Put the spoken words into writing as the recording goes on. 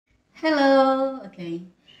Halo, oke.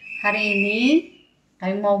 Hari ini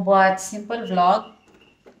kami mau buat simple vlog.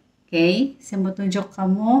 Oke, saya mau tunjuk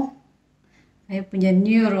kamu. Saya punya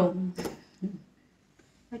new room.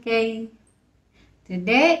 Oke,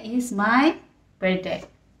 today is my birthday.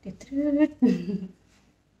 Knock,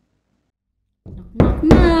 knock,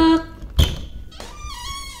 knock.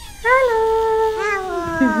 Halo.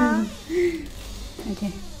 Oke.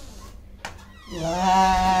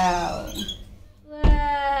 Wow.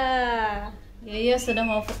 Wah, Yaya sudah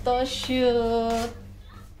mau photoshoot.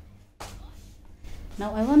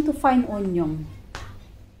 Now I want to find Onyong.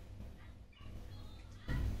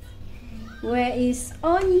 Where is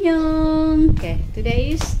Onyong? Okay,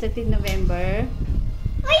 today is 13 November.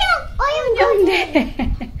 Onyong there.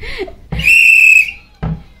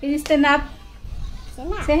 Can you stand up?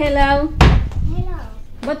 Say hello. Hello.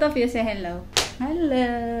 Both of you say hello.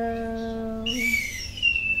 Hello.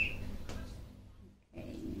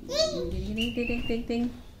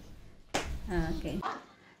 Okay.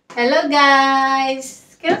 Hello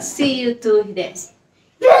guys. Can see you too there.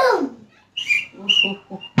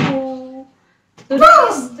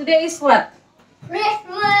 Today is what?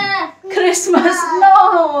 Christmas. Christmas.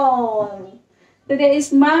 No. Today is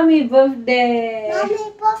mommy birthday.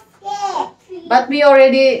 Mommy birthday. But we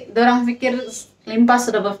already, dorang pikir limpa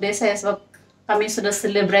sudah birthday saya sebab kami sudah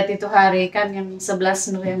celebrate itu hari kan yang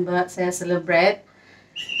 11 November saya celebrate.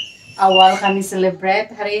 Awal kami celebrate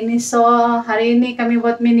hari ini, so hari ini kami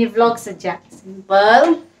buat mini vlog saja,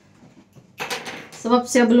 simple. Sebab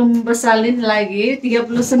saya belum bersalin lagi, 39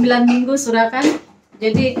 minggu sudah kan.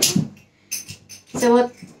 Jadi saya buat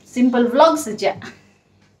simple vlog saja.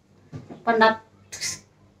 Penat.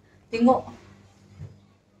 Tengok.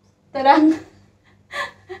 Terang.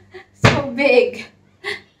 So big.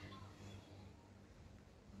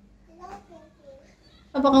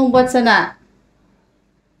 Apa kamu buat sana?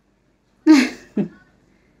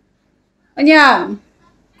 Onyang.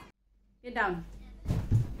 Get down.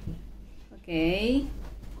 Oke.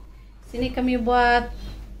 Sini kami buat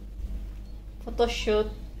photoshoot.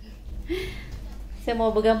 Saya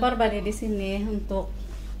mau bergambar banyak di sini untuk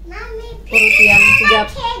urut yang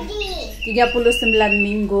 39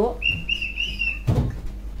 minggu.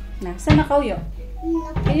 Nah, sana kau yuk.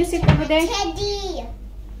 Can you sit over there?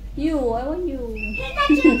 You, I want you.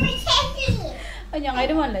 Onyang, I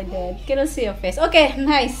don't want like that. Cannot see your face. Okay,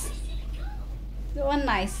 nice. That one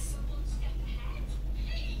nice.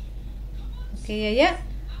 Okay, Yaya.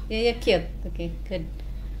 Yaya cute. Okay, good.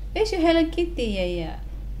 Where's your Hello Kitty, Yaya?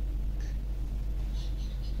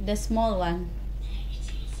 The small one.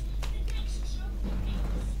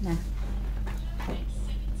 Nah.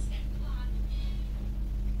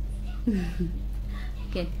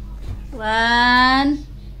 Okay. 1,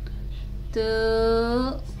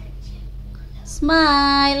 2.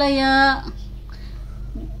 Smile, Yaya.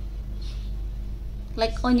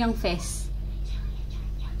 Like Onyang face.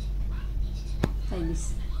 Like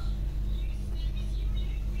this.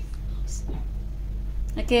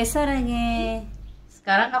 Oke, sarangnya.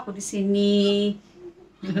 Sekarang aku di sini.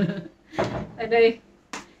 Aduh.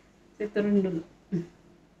 Saya turun dulu.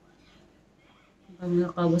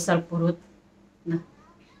 Ambil kalau besar perut. Nah.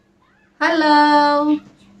 Halo.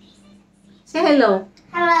 Say hello.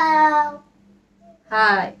 Hello.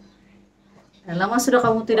 Hai. Lama sudah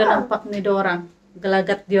kamu tidak nampak nih orang.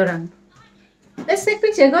 Gelagat di orang. Let's take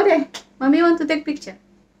picture, go deh. Mami want to take picture.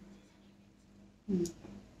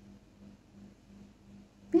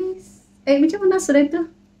 Peace. Macam mana sudah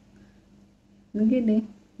itu? Begini.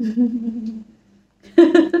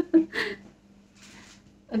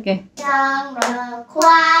 Oke. 生日快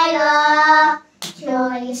乐，祝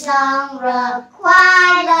你生日快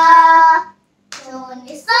乐，祝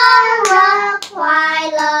你生日快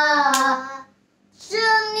乐，祝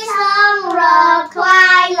你生日快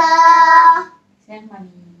乐。 Sayang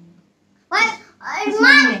mami. What?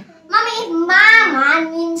 Mommy is mama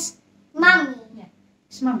means mommy. Yeah.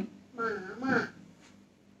 It's mami. Mama.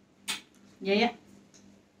 Ya.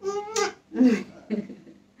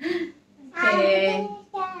 Oke.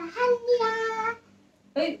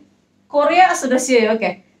 Korea sudah sih,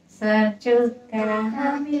 oke. Sejuta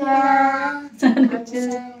hamila,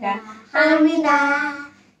 sejuta hamila,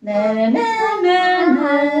 na na na na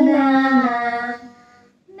na na.